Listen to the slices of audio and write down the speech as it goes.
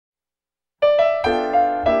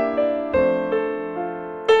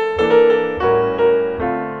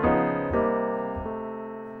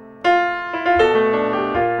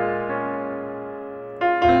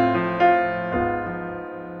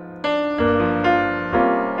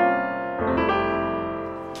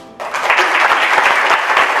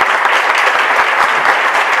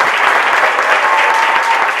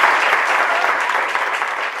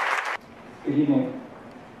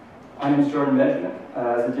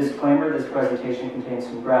disclaimer, this presentation contains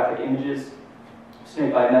some graphic images,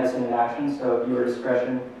 snakebite medicine in action, so viewer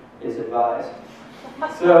discretion is advised.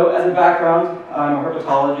 So as a background, I'm a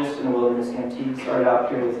herpetologist and a wilderness EMT. Started out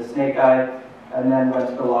here as a snake guide, and then went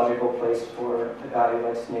to the logical place for a guy who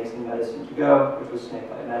likes snakes and medicine to go, which was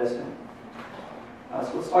snakebite medicine.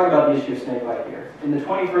 So let's talk about the issue of snakebite here. In the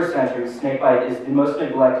 21st century, snakebite is the most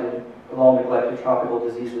neglected of all neglected tropical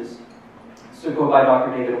diseases. So quote by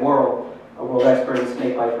Dr. David Worrell, a world expert in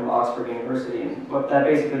snakebite from Oxford University. And what that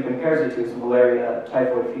basically compares it to is malaria,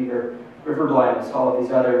 typhoid fever, river blindness, all of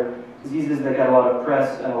these other diseases that get a lot of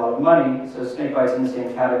press and a lot of money. So snakebite's in the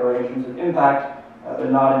same category in terms of impact, but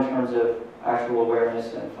not in terms of actual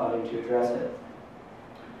awareness and funding to address it.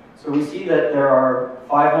 So we see that there are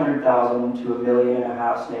 500,000 to 1.5 million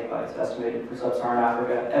snakebites estimated for Sub-Saharan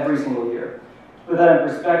Africa every single year. To put that in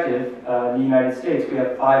perspective, in the United States, we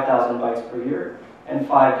have 5,000 bites per year and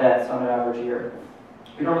 5 deaths on an average year.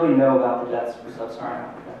 We don't really know about the deaths for Sub-Saharan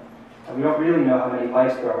Africa. And we don't really know how many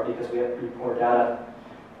bites there are because we have pretty poor data.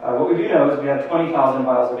 What we do know is we have 20,000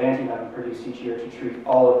 vials of antivenom produced each year to treat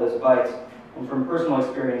all of those bites. And from personal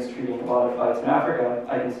experience treating a lot of bites in Africa,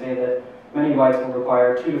 I can say that many bites will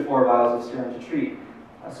require 2 to 4 vials of serum to treat.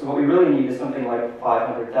 So what we really need is something like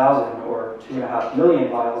 500,000 or 2.5 million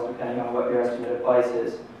vials, depending on what your estimate of bites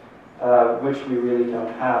is, which we really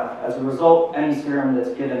don't have. As a result, any serum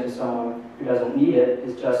that's given to someone who doesn't need it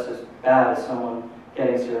is just as bad as someone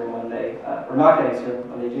getting serum when they, or not getting serum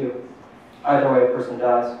when they do. Either way, a person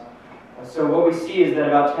dies. So what we see is that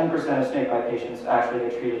about 10% of snakebite patients actually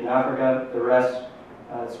get treated in Africa. The rest,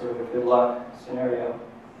 sort of a good luck scenario.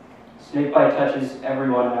 Snakebite touches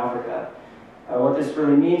everyone in Africa. What this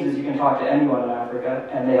really means is you can talk to anyone in Africa,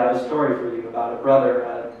 and they have a story for you about a brother,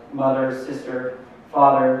 a mother, sister,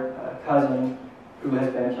 father, cousin who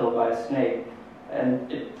has been killed by a snake.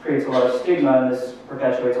 And it creates a lot of stigma, and this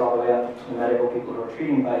perpetuates all the way up to the medical people who are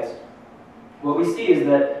treating bites. What we see is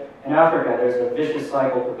that in Africa, there's a vicious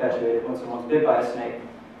cycle perpetuated when someone's bit by a snake.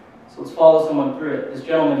 So let's follow someone through it. This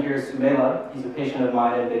gentleman here is Sumela. He's a patient of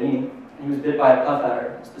mine in Guinea, and he was bit by a puff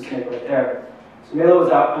adder. It's the snake right there. Sumela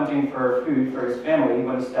was out hunting for food for his family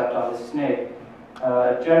when he stepped on this snake.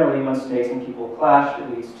 Generally, when snakes and people clash,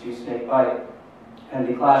 it leads to snake bite. And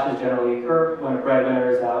the clashes generally occur when a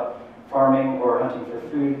breadwinner is out farming or hunting for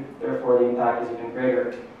food. Therefore, the impact is even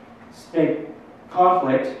greater. Snake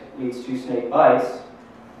conflict leads to snake bites.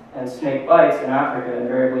 And snake bites in Africa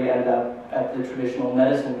invariably end up at the traditional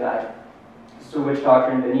medicine guy. It's a witch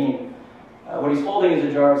doctor in Benin. What he's holding is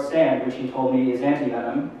a jar of sand, which he told me is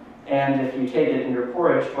antivenom. And if you take it in your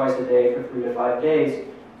porridge twice a day for 3 to 5 days,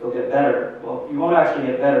 you'll get better. Well, you won't actually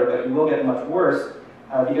get better, but you will get much worse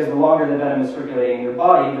because the longer the venom is circulating in your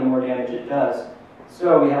body, the more damage it does.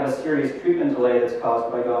 So we have a serious treatment delay that's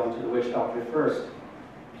caused by going to the witch doctor first.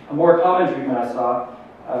 A more common treatment I saw,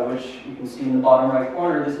 which you can see in the bottom right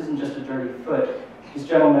corner, this isn't just a dirty foot. This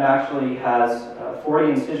gentleman actually has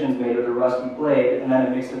 40 incisions made with a rusty blade and then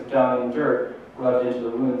a mix of dung and dirt rubbed into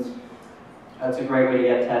the wounds. That's a great way to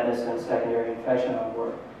get tetanus and secondary infection on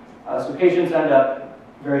board. So patients end up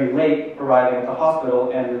very late arriving at the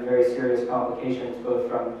hospital and with very serious complications, both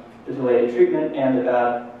from the delayed treatment and the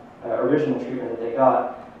bad original treatment that they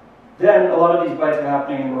got. Then a lot of these bites are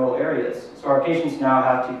happening in rural areas. So our patients now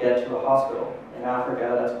have to get to a hospital. In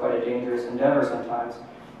Africa, that's quite a dangerous endeavor sometimes.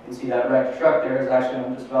 You can see that wrecked truck there is actually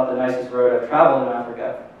on just about the nicest road I've traveled in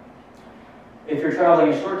Africa. If you're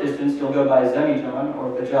traveling a short distance, you'll go by Zemijon,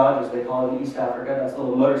 or Bajaj as they call it in East Africa. That's a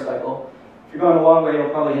little motorcycle. If you're going a long way, you'll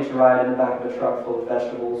probably hitch a ride in the back of a truck full of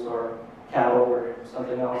vegetables or cattle or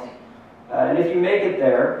something else. And if you make it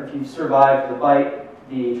there, if you've survived the bite,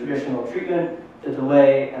 the traditional treatment, the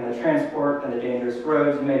delay, and the transport, and the dangerous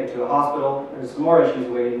roads, you make it to a hospital, there's some more issues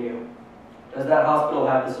awaiting you. Does that hospital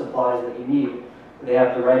have the supplies that you need? Do they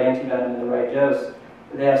have the right antivenom and the right dose?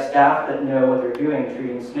 Do they have staff that know what they're doing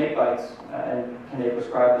treating snake bites? And can they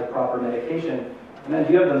prescribe the proper medication? And then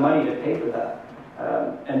do you have the money to pay for that?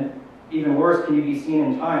 And even worse, can you be seen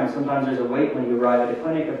in time? Sometimes there's a wait when you arrive at a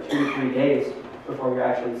clinic of 2 to 3 days before you're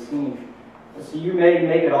actually seen. So you may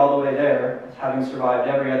make it all the way there, having survived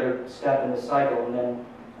every other step in the cycle, and then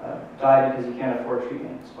die because you can't afford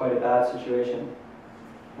treatment. It's quite a bad situation.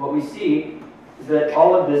 What we see is that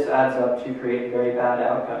all of this adds up to create very bad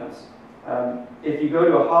outcomes. If you go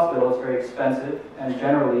to a hospital, it's very expensive, and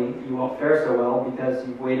generally you won't fare so well because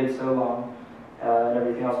you've waited so long and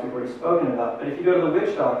everything else we've already spoken about. But if you go to the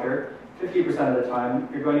witch doctor, 50% of the time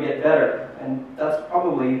you're going to get better, and that's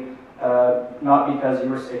probably not because you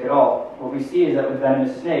were sick at all. What we see is that with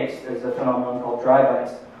venomous snakes, there's a phenomenon called dry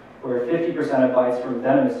bites, where 50% of bites from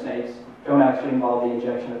venomous snakes don't actually involve the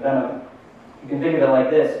injection of venom. You can think of it like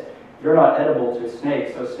this. You're not edible to a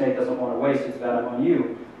snake, so a snake doesn't want to waste its venom on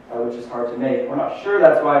you, which is hard to make. We're not sure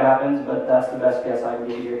that's why it happens, but that's the best guess I can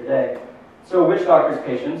give you here today. So witch doctor's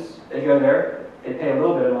patients, they go there, they pay a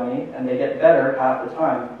little bit of money, and they get better half the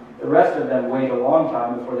time. The rest of them wait a long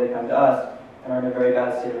time before they come to us and are in a very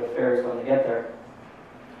bad state of affairs when they get there.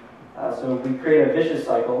 So we create a vicious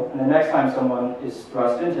cycle, and the next time someone is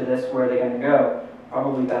thrust into this, where are they going to go?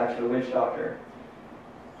 Probably back to the witch doctor.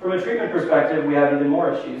 From a treatment perspective, we have even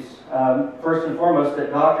more issues. First and foremost, that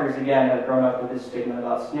doctors, again, have grown up with this stigma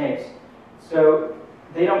about snakes. So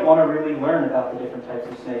they don't want to really learn about the different types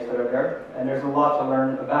of snakes that are there, and there's a lot to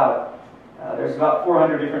learn about. There's about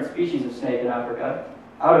 400 different species of snake in Africa.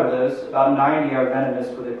 Out of those, about 90 are venomous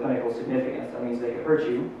with a clinical significance. That means they can hurt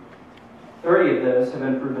you. 30 of those have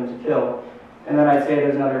been proven to kill. And then I'd say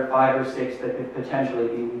there's another 5 or 6 that could potentially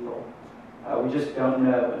be lethal. We just don't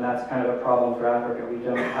know, and that's kind of a problem for Africa. We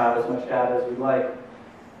don't have as much data as we'd like.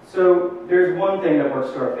 So there's one thing that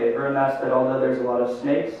works to our favor, and that's that although there's a lot of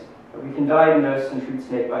snakes, we can diagnose and treat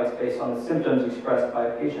snake bites based on the symptoms expressed by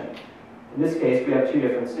a patient. In this case, we have 2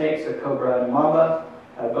 different snakes, a cobra and a mamba.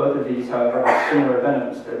 Both of these, however, have similar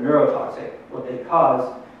venoms. They're neurotoxic. What they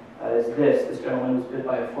cause is this. This gentleman was bit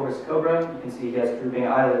by a forest cobra. You can see he has drooping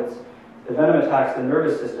eyelids. The venom attacks the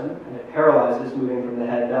nervous system, and it paralyzes, moving from the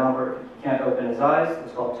head downward. He can't open his eyes.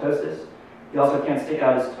 It's called ptosis. He also can't stick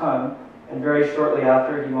out his tongue, and very shortly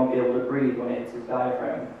after, he won't be able to breathe when it hits his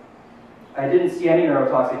diaphragm. I didn't see any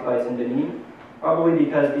neurotoxic bites in Benin, probably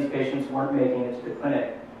because these patients weren't making it to the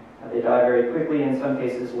clinic. They die very quickly, in some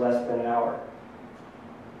cases less than an hour.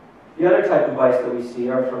 The other type of bites that we see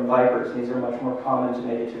are from vipers, and these are much more common to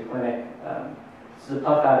make it to the clinic. This is a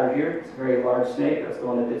puff adder here. It's a very large snake. That's the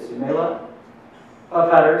one that bit Sumela.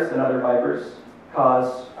 Puff adders and other vipers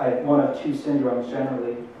cause one of 2 syndromes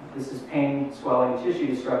generally. This is pain, swelling, tissue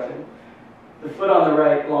destruction. The foot on the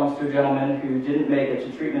right belongs to a gentleman who didn't make it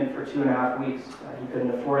to treatment for 2.5 weeks. He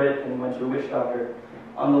couldn't afford it and went to a witch doctor.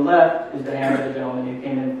 On the left is the hand of the gentleman who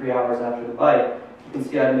came in 3 hours after the bite. You can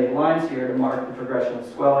see I've made lines here to mark the progression of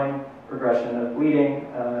swelling, progression of bleeding,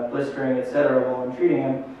 blistering, etc. while I'm treating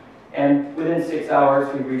him. And within 6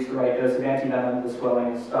 hours, we've reached the right dose of antivenom, the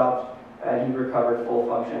swelling has stopped, and he recovered full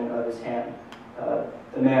function of his hand.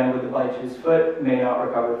 The man with the bite to his foot may not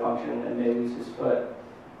recover function and may lose his foot.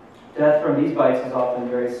 Death from these bites is often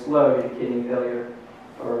very slow due to kidney failure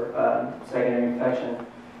or secondary infection.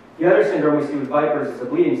 The other syndrome we see with vipers is a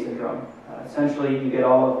bleeding syndrome. Essentially, you get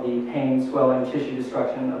all of the pain, swelling, tissue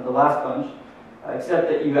destruction of the last bunch, except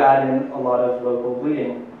that you add in a lot of local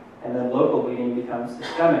bleeding. And then local bleeding becomes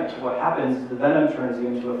systemic. What happens is the venom turns you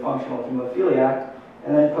into a functional hemophiliac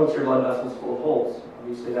and then pokes your blood vessels full of holes.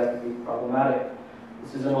 Obviously, that could be problematic.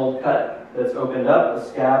 This is an old cut that's opened up, a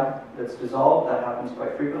scab that's dissolved. That happens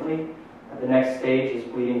quite frequently. The next stage is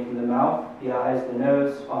bleeding from the mouth, the eyes, the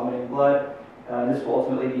nose, vomiting blood. This will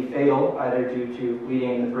ultimately be fatal, either due to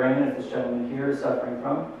bleeding in the brain, as this gentleman here is suffering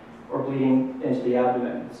from, or bleeding into the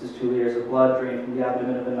abdomen. This is 2 liters of blood drained from the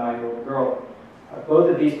abdomen of a 9-year-old girl. Both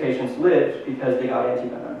of these patients lived because they got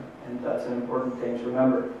antivenom, and that's an important thing to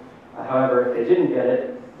remember. However, if they didn't get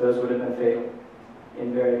it, those would have been fatal,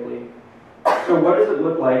 invariably. So what does it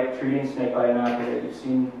look like treating snakebite in Africa? You've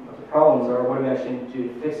seen what the problems are. What do we actually need to do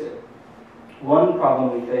to fix it? One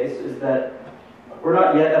problem we face is that we're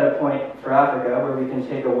not yet at a point for Africa where we can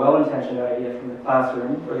take a well-intentioned idea from the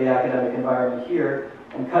classroom or the academic environment here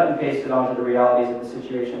and cut and paste it onto the realities of the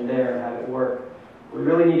situation there and have it work. We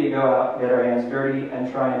really need to go out, get our hands dirty,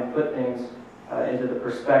 and try and put things into the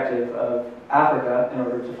perspective of Africa in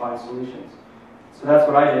order to find solutions. So that's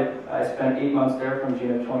what I did. I spent 8 months there from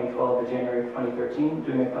June of 2012 to January of 2013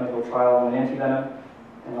 doing a clinical trial on an antivenom,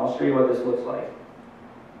 and I'll show you what this looks like.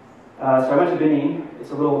 So I went to Benin.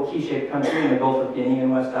 It's a little key-shaped country in the Gulf of Guinea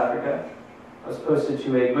in West Africa. I was posted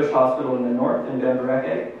to a bush hospital in the north in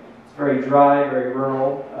Bambareke. It's very dry, very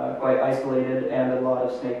rural, quite isolated, and a lot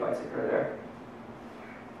of snake bites occur there.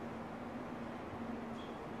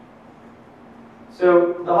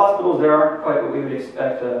 So the hospitals there aren't quite what we would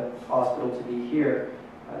expect a hospital to be here.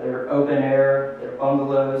 They're open air, they're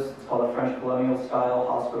bungalows. It's called a French colonial style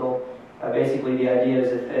hospital. Basically the idea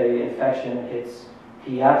is if an infection hits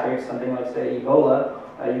pediatrics, something like say Ebola,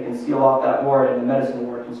 you can seal off that ward and the medicine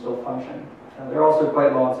ward can still function. They're also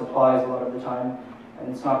quite low on supplies a lot of the time,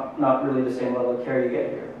 and it's not really the same level of care you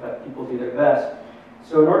get here, but people do their best.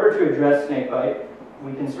 So in order to address snakebite,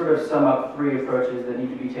 we can sort of sum up 3 approaches that need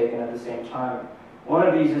to be taken at the same time. One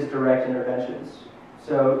of these is direct interventions.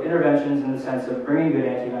 So interventions in the sense of bringing good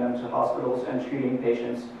antivenom to hospitals and treating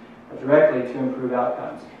patients directly to improve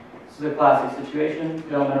outcomes. This is a classic situation.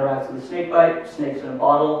 Gentleman arrives with a snake bite, snake's in a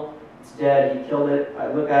bottle. It's dead, he killed it.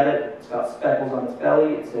 I look at it, it's got speckles on its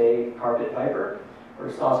belly. It's a carpet viper, or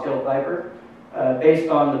a saw-scaled viper. Based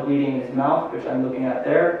on the bleeding in his mouth, which I'm looking at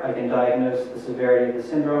there, I can diagnose the severity of the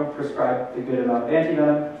syndrome, prescribe the good amount of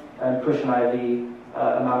antivenom, and push an IV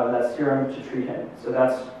amount of that serum to treat him. So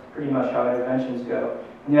that's pretty much how interventions go.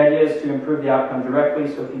 And the idea is to improve the outcome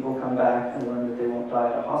directly so people come back and learn that they won't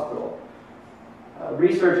die at a hospital.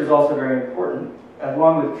 Research is also very important.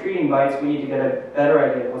 Along with treating bites, we need to get a better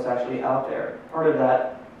idea of what's actually out there. Part of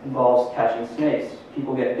that involves catching snakes.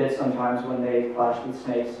 People get bit sometimes when they clash with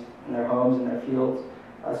snakes in their homes, in their fields.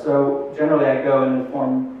 So generally I go and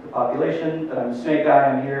inform the population that I'm a snake guy,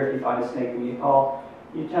 I'm here, if you find a snake, give me a call.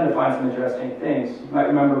 You tend to find some interesting things. You might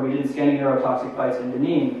remember we didn't see any neurotoxic bites in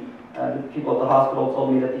Guinea. The people at the hospital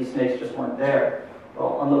told me that these snakes just weren't there. Well,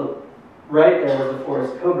 on the right there was a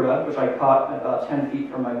forest cobra, which I caught about 10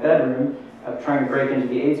 feet from my bedroom, trying to break into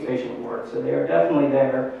the AIDS patient ward. So they are definitely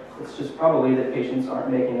there. It's just probably that patients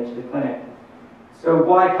aren't making it to the clinic. So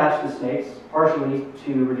why catch the snakes? Partially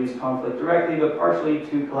to reduce conflict directly, but partially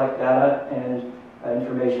to collect data and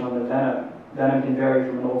information on the venom. Venom can vary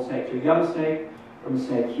from an old snake to a young snake, from a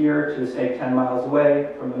snake here to a snake 10 miles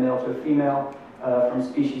away, from a male to a female, from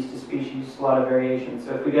species to species, a lot of variation.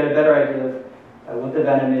 So if we get a better idea of what the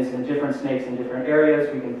venom is in different snakes in different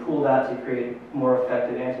areas, we can pool that to create more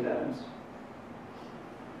effective antivenoms.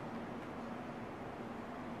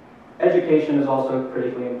 Education is also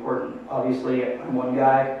critically important. Obviously, I'm one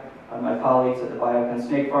guy. My colleagues at the Biocon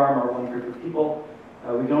Snake Farm are one group of people.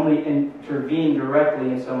 We can only intervene directly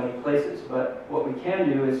in so many places, but what we can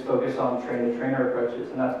do is focus on train-the-trainer approaches,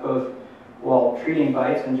 and that's both while treating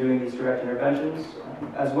bites and doing these direct interventions,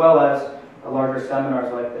 as well as larger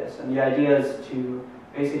seminars like this. And the idea is to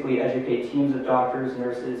basically educate teams of doctors,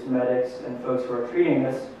 nurses, medics, and folks who are treating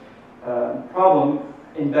this problem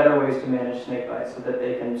in better ways to manage snake bites so that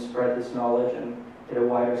they can spread this knowledge and get a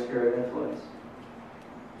wider sphere of influence.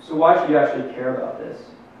 So why should you actually care about this?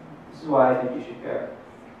 This is why I think you should care.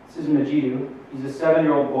 This is Majidu. He's a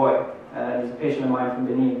 7-year-old boy, and he's a patient of mine from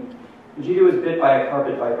Guinea. Majidu was bit by a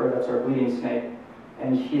carpet viper, that's our bleeding snake,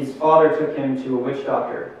 and his father took him to a witch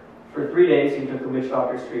doctor. For 3 days, he took the witch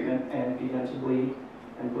doctor's treatment and began to bleed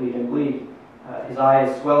and bleed and bleed. His eye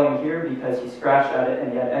is swelling here because he scratched at it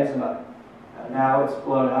and he had eczema. Now it's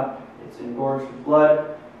blown up, it's engorged with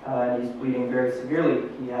blood, and he's bleeding very severely.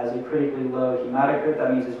 He has a critically low hematocrit,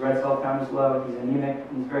 that means his red cell count is low, he's anemic,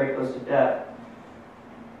 and he's very close to death.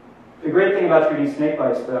 The great thing about treating snake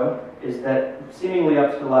bites, though, is that seemingly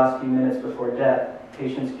up to the last few minutes before death,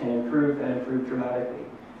 patients can improve and improve dramatically.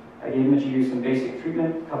 I gave Majidu some basic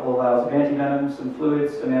treatment, a couple of vials of antivenom, some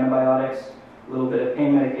fluids, some antibiotics, a little bit of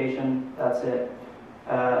pain medication, that's it.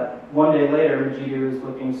 1 day later, Majidu is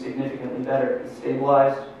looking significantly better. He's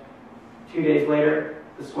stabilized. 2 days later,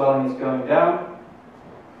 the swelling is going down.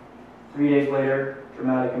 3 days later,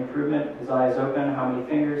 dramatic improvement. His eye is open. How many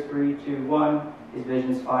fingers? 3, 2, 1. His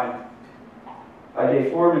vision's fine. By day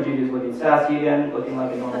 4, Majidu is looking sassy again, looking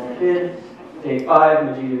like a normal kid. Day 5,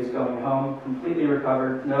 Majidu is going home, completely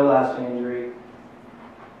recovered, no lasting injury.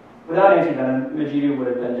 Without antivenom, Majidu would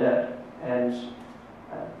have been dead. And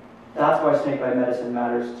that's why snakebite medicine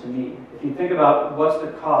matters to me. If you think about what's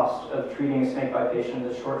the cost of treating a snakebite patient in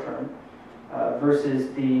the short term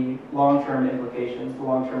versus the long-term implications, the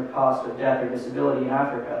long-term cost of death or disability in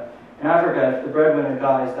Africa. In Africa, if the breadwinner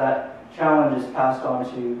dies, that challenge is passed on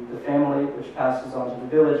to the family, which passes on to the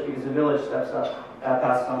village, because the village steps up, that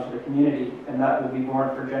passes on to the community, and that will be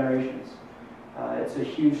borne for generations. It's a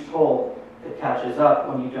huge toll that catches up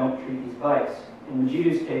when you don't treat these bites. In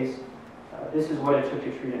Majidu's case, this is what it took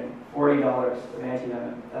to treat him. $40 of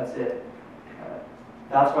antivenom, that's it.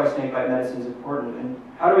 That's why snakebite medicine is important. And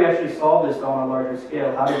how do we actually solve this on a larger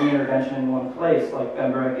scale? How does the intervention in one place, like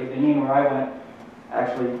Bembereke, Benin, where I went,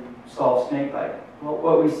 actually solve snakebite? Well,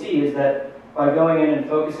 what we see is that by going in and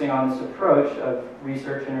focusing on this approach of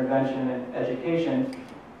research, intervention, and education,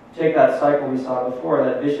 take that cycle we saw before,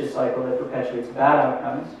 that vicious cycle that perpetuates bad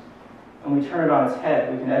outcomes, and we turn it on its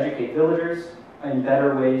head. We can educate villagers in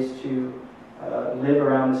better ways to live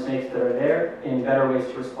around the snakes that are there, in better ways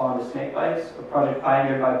to respond to snake bites. A project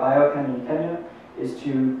pioneered by Biocon in Kenya is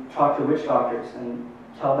to talk to witch doctors and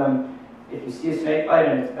tell them, if you see a snake bite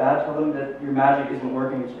and it's bad, tell them that your magic isn't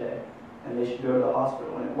working today and they should go to the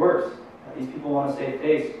hospital, and it works. These people want to save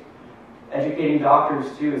face. Educating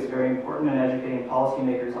doctors, too, is very important, and educating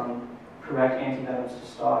policymakers on correct antivenoms to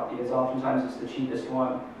stock, because oftentimes it's the cheapest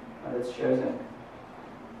one that's chosen.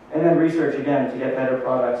 And then research, again, to get better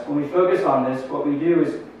products. When we focus on this, what we do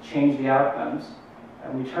is change the outcomes,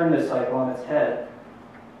 and we turn this cycle on its head.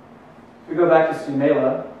 If we go back to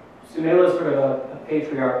Sumela, Sumelo is sort of a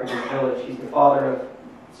patriarch of his village. He's the father of,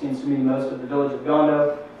 seems to me, most of the village of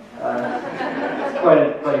Gondo. He's quite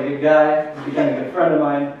a good guy. He became a good friend of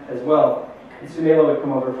mine as well. And Sumelo would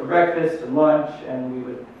come over for breakfast and lunch, and we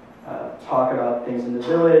would talk about things in the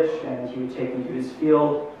village, and he would take me to his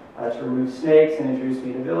field to remove snakes and introduce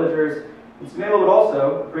me to villagers. And Sumelo would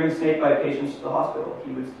also bring snakebite patients to the hospital.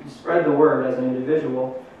 He would spread the word as an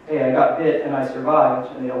individual. Hey, I got bit and I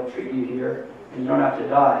survived, and they'll treat you here, and you don't have to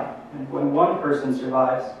die. And when one person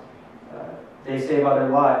survives, they save other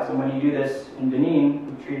lives. And when you do this in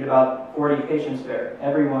Benin, we treated about 40 patients there.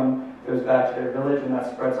 Everyone goes back to their village, and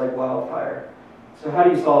that spreads like wildfire. So how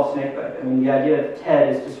do you solve snakebite? I mean, the idea of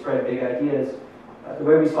TED is to spread big ideas. The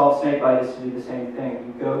way we solve snakebite is to do the same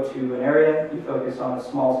thing. You go to an area, you focus on a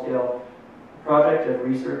small-scale project of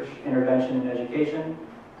research, intervention, and education.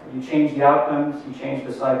 You change the outcomes, you change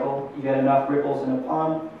the cycle, you get enough ripples in a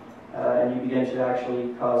pond, and you begin to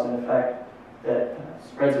actually cause an effect that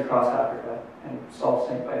spreads across Africa and solves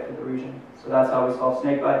snakebite for the region. So that's how we solve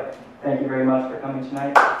snakebite. Thank you very much for coming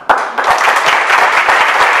tonight.